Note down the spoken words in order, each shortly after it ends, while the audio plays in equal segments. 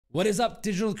What is up,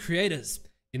 digital creators?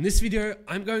 In this video,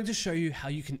 I'm going to show you how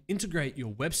you can integrate your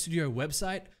Web Studio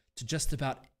website to just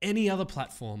about any other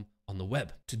platform on the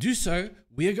web. To do so,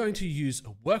 we are going to use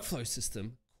a workflow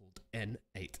system called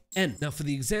n8n. Now for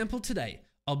the example today,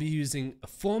 I'll be using a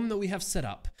form that we have set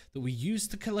up that we use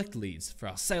to collect leads for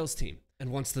our sales team.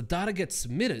 And once the data gets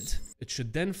submitted, it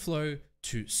should then flow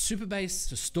to Supabase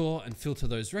to store and filter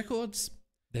those records,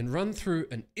 then run through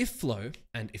an if flow,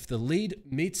 and if the lead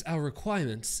meets our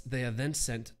requirements, they are then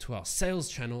sent to our sales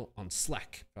channel on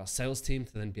Slack for our sales team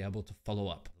to then be able to follow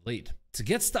up the lead. To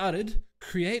get started,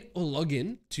 create or log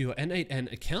in to your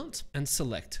n8n account and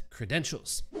select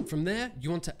credentials. From there, you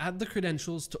want to add the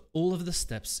credentials to all of the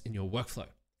steps in your workflow.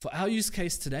 For our use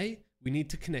case today, we need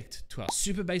to connect to our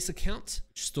Supabase account,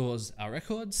 which stores our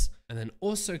records, and then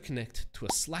also connect to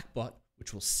a Slack bot,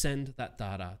 which will send that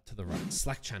data to the right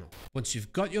Slack channel. Once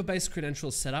you've got your base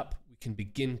credentials set up, we can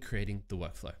begin creating the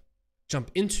workflow.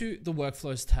 Jump into the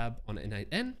Workflows tab on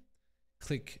n8n,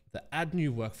 click the Add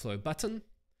New Workflow button,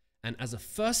 and as a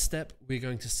first step, we're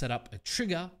going to set up a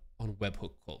trigger on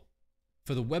Webhook call.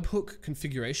 For the Webhook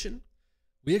configuration,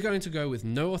 we are going to go with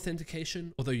no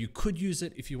authentication, although you could use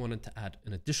it if you wanted to add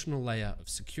an additional layer of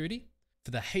security.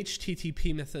 For the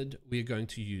HTTP method, we are going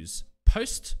to use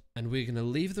post, and we're going to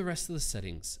leave the rest of the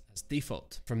settings as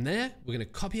default. From there, we're going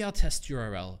to copy our test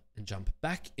URL and jump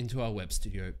back into our Web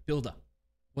Studio builder.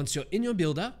 Once you're in your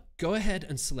builder, go ahead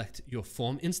and select your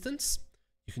form instance.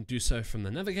 You can do so from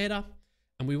the navigator,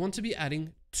 and we want to be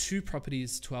adding two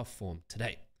properties to our form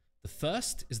today. The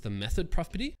first is the method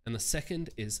property, and the second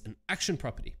is an action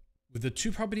property. With the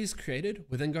two properties created,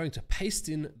 we're then going to paste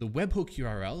in the webhook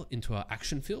URL into our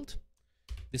action field.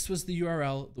 This was the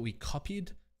URL that we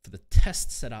copied for the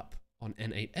test setup on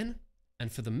n8n.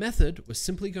 And for the method, we're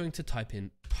simply going to type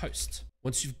in post.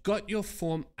 Once you've got your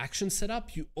form action set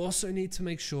up, you also need to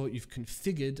make sure you've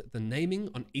configured the naming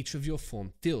on each of your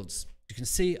form fields. You can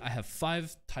see I have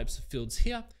 5 types of fields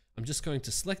here. I'm just going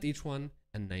to select each one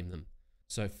and name them.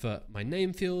 So for my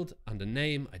name field, under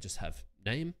name, I just have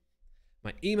name.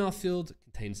 My email field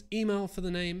contains email for the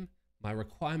name. My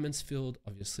requirements field,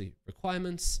 obviously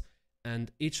requirements.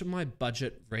 And each of my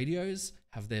budget radios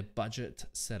have their budget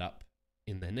set up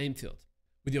in their name field.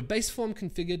 With your base form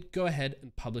configured, go ahead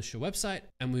and publish your website,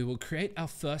 and we will create our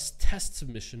first test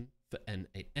submission for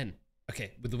n8n.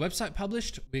 Okay, with the website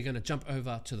published, we're going to jump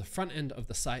over to the front end of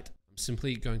the site. I'm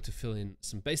simply going to fill in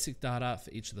some basic data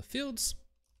for each of the fields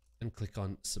and click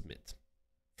on submit.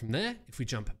 From there, if we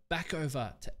jump back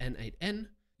over to n8n,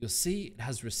 you'll see it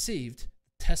has received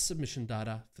the test submission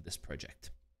data for this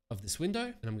project of this window,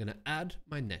 and I'm going to add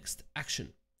my next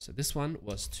action. So this one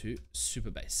was to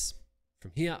Supabase.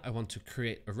 From here, I want to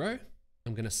create a row.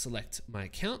 I'm going to select my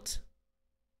account,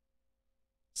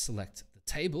 select the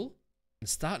table, and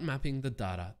start mapping the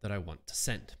data that I want to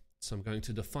send. So I'm going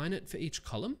to define it for each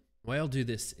column. The way I'll do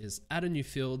this is add a new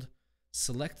field,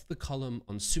 select the column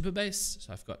on Supabase.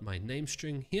 So I've got my name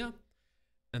string here,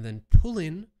 and then pull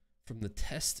in from the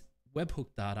test webhook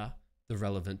data the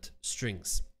relevant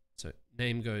strings. So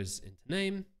name goes into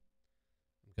name.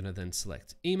 I'm going to then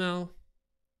select email.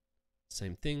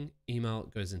 Same thing, email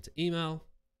goes into email.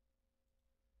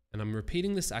 And I'm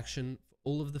repeating this action for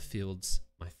all of the fields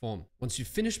in my form. Once you've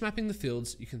finished mapping the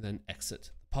fields, you can then exit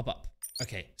the pop-up.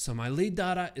 Okay, so my lead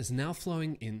data is now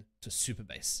flowing into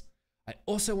Supabase. I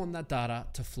also want that data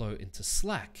to flow into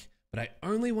Slack, but I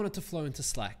only want it to flow into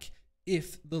Slack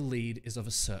if the lead is of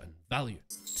a certain value.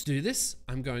 To do this,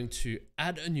 I'm going to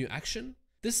add a new action.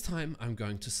 This time I'm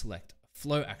going to select a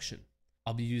flow action.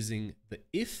 I'll be using the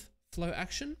if flow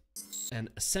action, and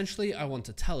essentially I want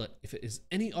to tell it if it is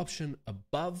any option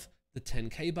above the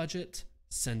 10K budget,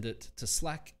 send it to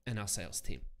Slack and our sales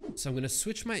team. So I'm going to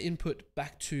switch my input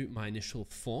back to my initial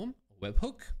form,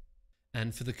 webhook.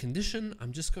 And for the condition,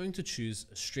 I'm just going to choose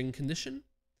a string condition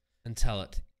and tell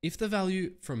it if the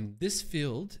value from this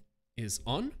field is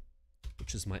on,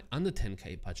 which is my under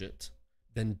 10K budget,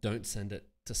 then don't send it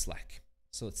to Slack.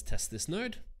 So let's test this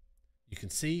node. You can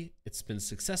see it's been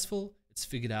successful. It's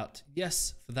figured out,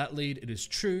 yes, for that lead, it is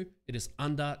true. It is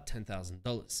under $10,000.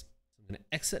 So I'm going to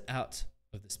exit out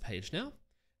of this page now,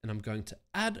 and I'm going to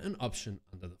add an option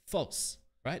under the false,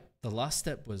 right? The last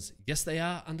step was, yes, they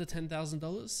are under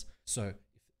 $10,000. So if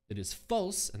it is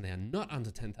false and they are not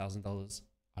under $10,000,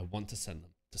 I want to send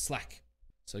them to Slack.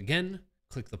 So again,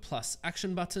 click the plus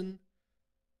action button,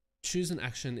 choose an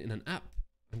action in an app.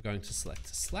 I'm going to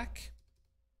select Slack,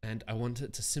 and I want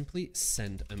it to simply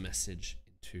send a message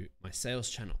into my sales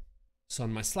channel. So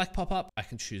on my Slack pop-up, I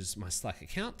can choose my Slack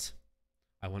account.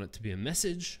 I want it to be a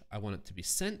message. I want it to be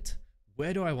sent.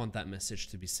 Where do I want that message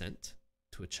to be sent?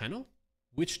 To a channel.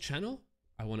 Which channel?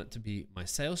 I want it to be my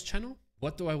sales channel.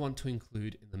 What do I want to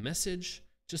include in the message?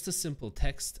 Just a simple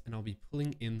text, and I'll be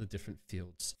pulling in the different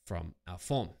fields from our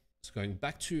form. So going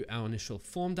back to our initial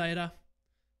form data,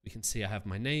 we can see I have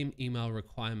my name, email,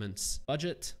 requirements,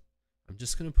 budget. I'm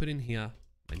just going to put in here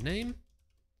my name,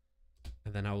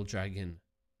 and then I will drag in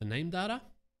the name data,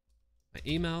 my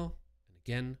email, and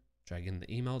again, drag in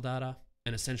the email data,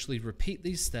 and essentially repeat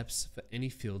these steps for any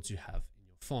fields you have in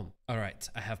your form. All right,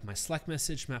 I have my Slack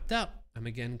message mapped out. I'm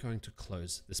again going to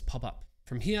close this pop-up.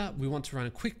 From here, we want to run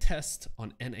a quick test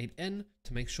on n8n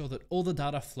to make sure that all the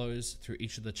data flows through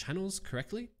each of the channels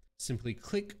correctly. Simply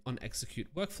click on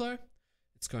execute workflow.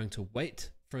 It's going to wait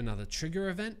for another trigger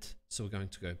event. So we're going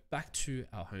to go back to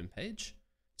our home page,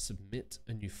 submit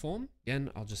a new form. Again,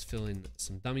 I'll just fill in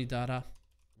some dummy data.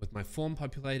 With my form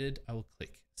populated, I will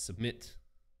click submit.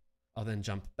 I'll then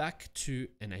jump back to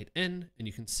n8n, and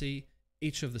you can see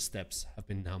each of the steps have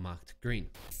been now marked green.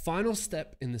 Final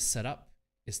step in this setup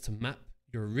is to map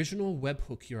your original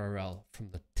webhook URL from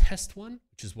the test one,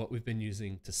 which is what we've been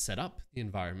using to set up the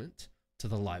environment, to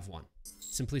the live one.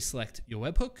 Simply select your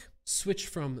webhook, switch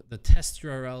from the test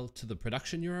URL to the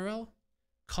production URL,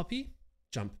 copy,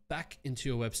 jump back into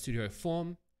your Web Studio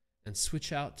form, and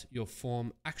switch out your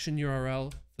form action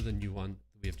URL for the new one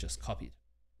that we have just copied.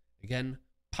 Again,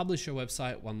 publish your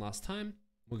website one last time.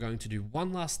 We're going to do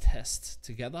one last test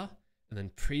together and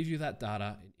then preview that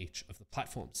data in each of the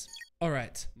platforms. All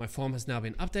right, my form has now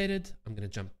been updated. I'm going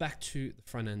to jump back to the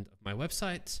front end of my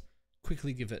website,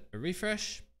 quickly give it a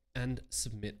refresh, and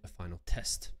submit a final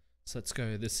test. So let's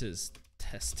go, this is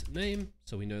test name.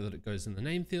 So we know that it goes in the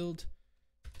name field.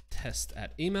 Test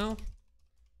at email.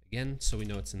 Again, so we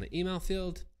know it's in the email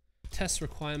field. Test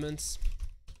requirements.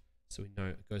 So we know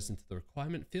it goes into the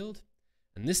requirement field.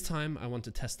 And this time I want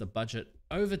to test the budget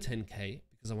over 10K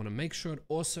because I want to make sure it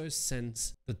also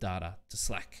sends the data to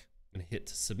Slack. I'm going to hit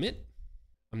submit.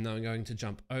 I'm now going to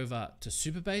jump over to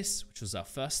Supabase, which was our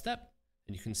first step.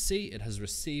 And you can see it has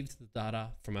received the data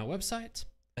from our website.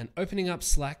 And opening up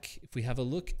Slack, if we have a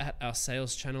look at our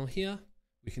sales channel here,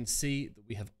 we can see that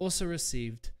we have also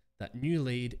received that new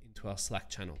lead into our Slack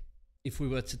channel. If we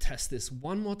were to test this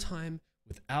one more time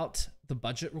without the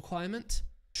budget requirement,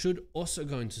 it should also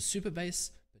go into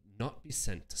Supabase, but not be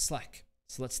sent to Slack.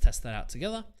 So let's test that out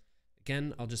together.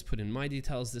 Again, I'll just put in my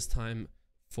details this time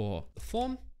for the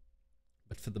form,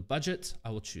 but for the budget, I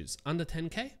will choose under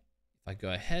 10K. If I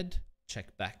go ahead,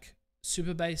 check back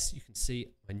Supabase, you can see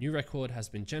my new record has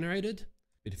been generated.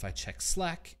 But if I check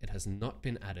Slack, it has not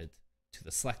been added to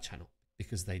the Slack channel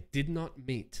because they did not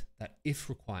meet that if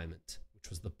requirement, which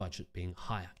was the budget being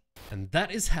higher. And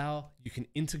that is how you can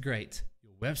integrate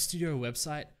your Web Studio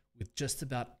website with just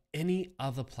about any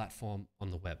other platform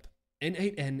on the web.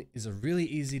 n8n is a really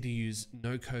easy to use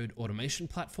no-code automation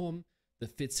platform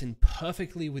that fits in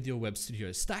perfectly with your Web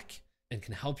Studio stack and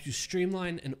can help you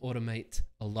streamline and automate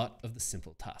a lot of the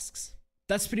simple tasks.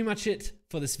 That's pretty much it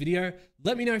for this video.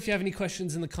 Let me know if you have any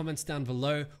questions in the comments down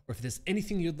below, or if there's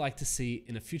anything you'd like to see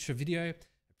in a future video.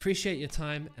 Appreciate your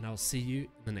time, and I'll see you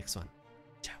in the next one.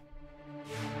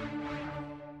 Ciao.